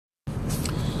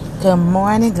good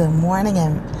morning,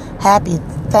 and happy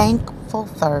Thankful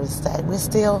Thursday. We're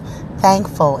still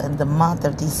thankful in the month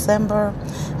of December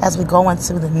as we go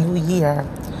into the new year.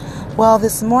 Well,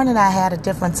 this morning I had a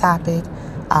different topic,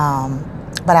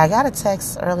 but I got a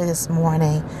text early this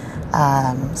morning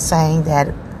saying that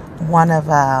one of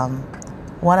our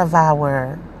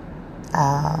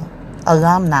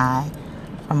alumni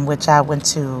from which I went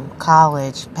to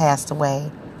college passed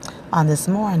away on this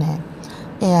morning.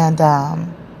 And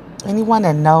anyone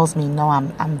that knows me know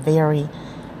I'm very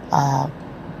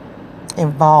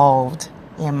involved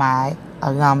in my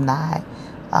alumni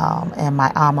and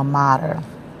my alma mater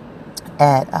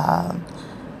at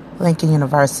Lincoln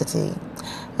University.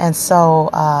 And so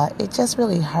it just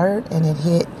really hurt, and it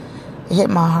hit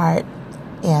my heart.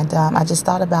 And I just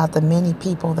thought about the many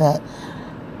people that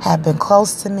have been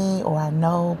close to me or I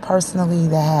know personally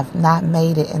that have not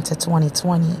made it into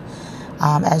 2020.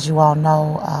 As you all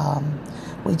know,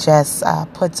 we just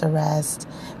put to rest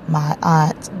my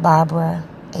aunt Barbara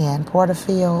in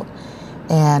Porterfield,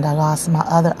 and I lost my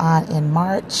other aunt in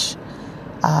March,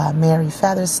 Mary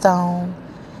Featherstone,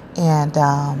 and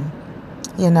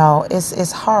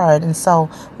it's hard. And so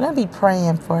we're going to be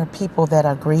praying for people that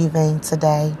are grieving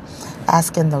today,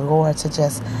 asking the Lord to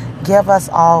just give us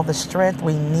all the strength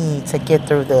we need to get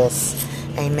through this.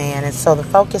 Amen. And so the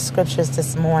focus scriptures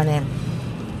this morning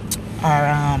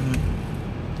are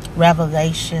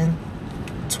Revelation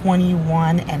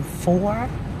 21:4,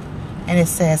 and it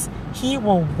says, "He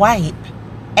will wipe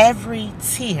every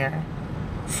tear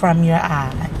from your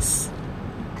eyes."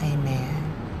 Amen.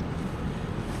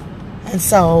 And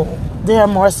so there are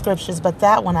more scriptures, but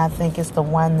that one I think is the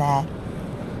one that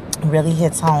really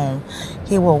hits home.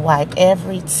 He will wipe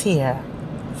every tear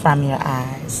from your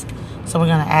eyes. So we're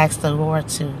going to ask the Lord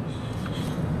to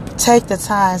take the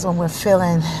times when we're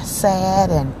feeling sad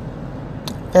and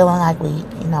feeling like we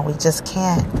just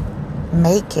can't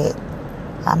make it,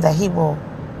 that He will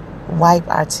wipe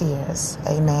our tears.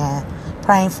 Amen.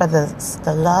 Praying for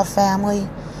the Love family,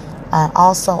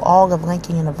 also all of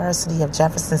Lincoln University of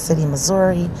Jefferson City,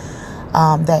 Missouri,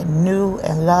 that knew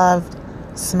and loved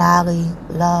Smiley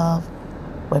Love.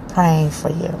 We're praying for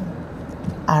you.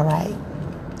 All right,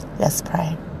 let's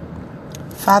pray.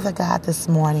 Father God, this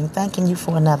morning, thanking you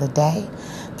for another day.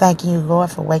 Thanking you,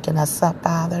 Lord, for waking us up,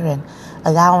 Father, and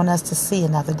allowing us to see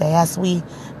another day. As we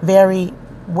very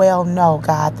well know,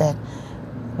 God, that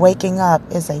waking up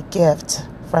is a gift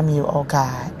from you, oh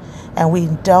God. And we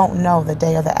don't know the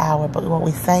day or the hour, but Lord,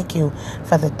 we thank you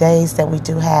for the days that we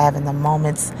do have and the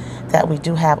moments that we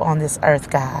do have on this earth,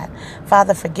 God.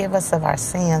 Father, forgive us of our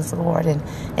sins, Lord, and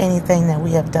anything that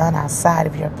we have done outside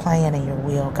of your plan and your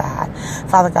will, God.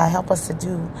 Father God, help us to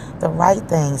do the right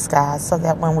things, God, so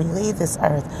that when we leave this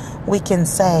earth, you can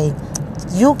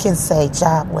say,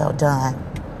 job well done.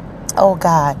 Oh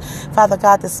God, Father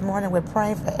God, this morning we're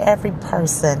praying for every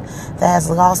person that has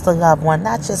lost a loved one,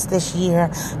 not just this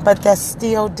year, but that's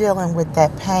still dealing with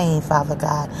that pain, Father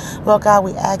God. Lord God,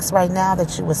 we ask right now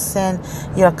that you would send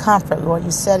your comfort, Lord.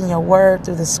 You said in your word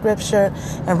through the scripture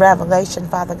and Revelation,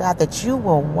 Father God, that you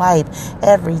will wipe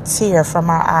every tear from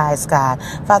our eyes, God.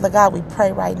 Father God, we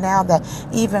pray right now that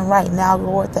even right now,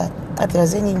 Lord, that if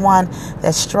there's anyone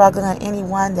that's struggling,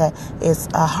 anyone that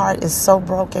a heart is so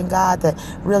broken, God, that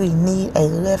really need a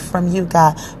lift from you,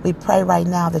 God, we pray right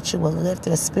now that you will lift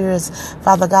their spirits,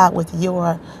 Father God, with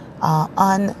your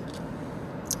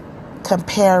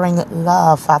comparing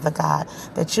love, Father God,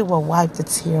 that you will wipe the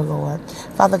tear, Lord.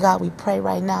 Father God, we pray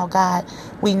right now, God,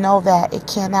 we know that it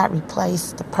cannot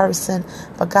replace the person,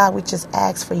 but God, we just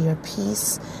ask for your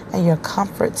peace and your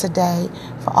comfort today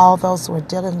for all those who are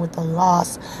dealing with the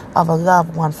loss of a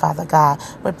loved one, Father God.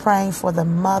 We're praying for the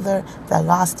mother that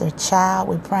lost their child.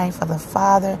 We're praying for the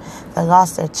father that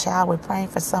lost their child. We're praying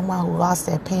for someone who lost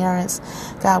their parents.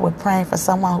 God, we're praying for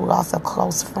someone who lost a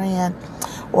close friend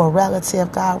or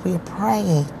relative. God, we are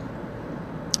praying,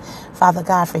 Father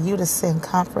God, for you to send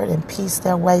comfort and peace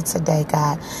their way today,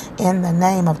 God, in the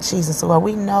name of Jesus. Lord,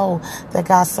 we know that,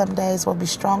 God, some days will be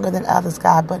stronger than others,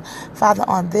 God, but Father,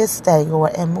 on this day,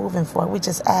 Lord, and moving forward, we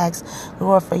just ask,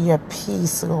 Lord, for your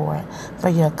peace, Lord, for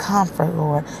your comfort,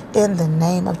 Lord, in the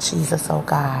name of Jesus, oh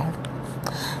God.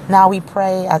 Now we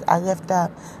pray, I lift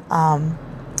up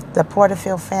the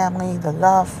Porterfield family, the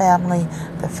Love family,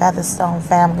 the Featherstone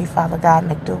family, Father God,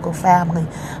 McDougall family,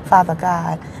 Father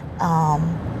God,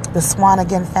 the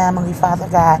Swanigan family, Father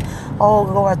God. Oh,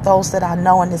 Lord, those that I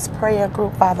know in this prayer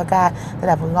group, Father God, that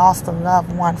have lost a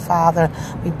loved one, Father,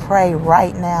 we pray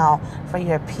right now for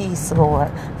your peace, Lord,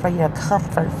 for your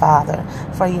comfort, Father,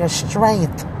 for your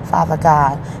strength, Father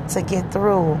God, to get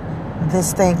through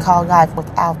this thing called life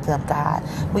without them, God.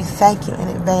 We thank you in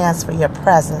advance for your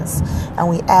presence. And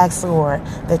we ask, Lord,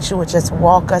 that you would just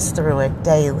walk us through it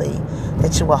daily,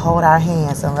 that you will hold our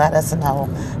hands and let us know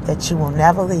that you will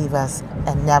never leave us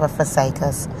and never forsake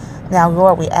us. Now,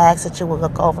 Lord, we ask that you will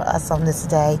look over us on this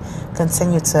day,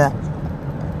 continue to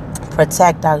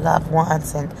protect our loved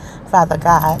ones, and Father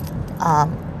God,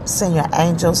 send your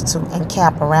angels to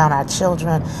encamp around our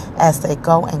children as they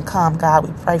go and come. God,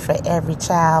 we pray for every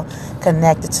child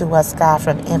connected to us, God,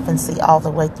 from infancy all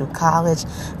the way through college.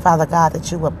 Father God,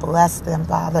 that you would bless them,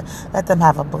 Father. Let them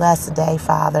have a blessed day,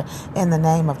 Father, in the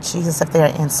name of Jesus. If they're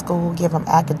in school, give them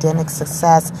academic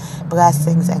success,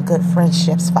 blessings, and good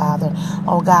friendships, Father.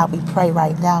 Oh, God, we pray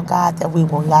right now, God, that we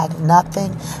will lack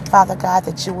nothing. Father God,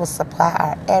 that you will supply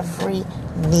our every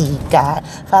need, God.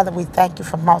 Father, we thank you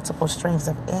for multiple streams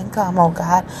of income, oh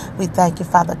God. We thank you,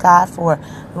 Father God, for,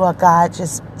 Lord God,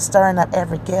 just stirring up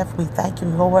every gift. We thank you,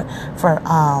 Lord, for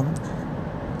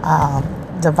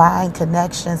divine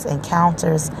connections,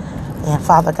 encounters. And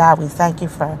Father God, we thank you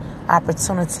for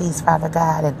opportunities, Father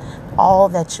God, and all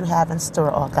that you have in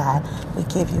store, oh God. We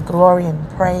give you glory and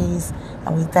praise,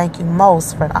 and we thank you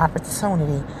most for an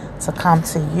opportunity to come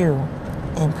to you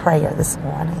in prayer this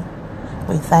morning.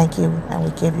 We thank you and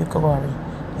we give you glory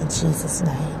in Jesus'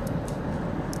 name.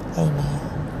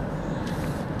 Amen.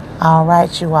 All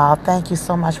right, you all. Thank you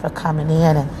so much for coming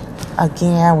in. And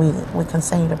again, we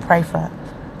continue to pray for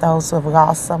those who have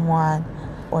lost someone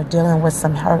or dealing with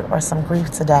some hurt or some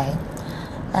grief today.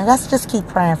 And let's just keep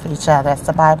praying for each other. As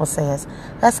the Bible says,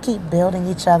 let's keep building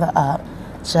each other up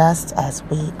just as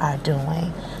we are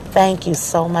doing. Thank you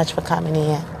so much for coming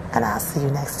in. And I'll see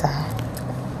you next time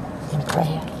in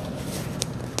prayer.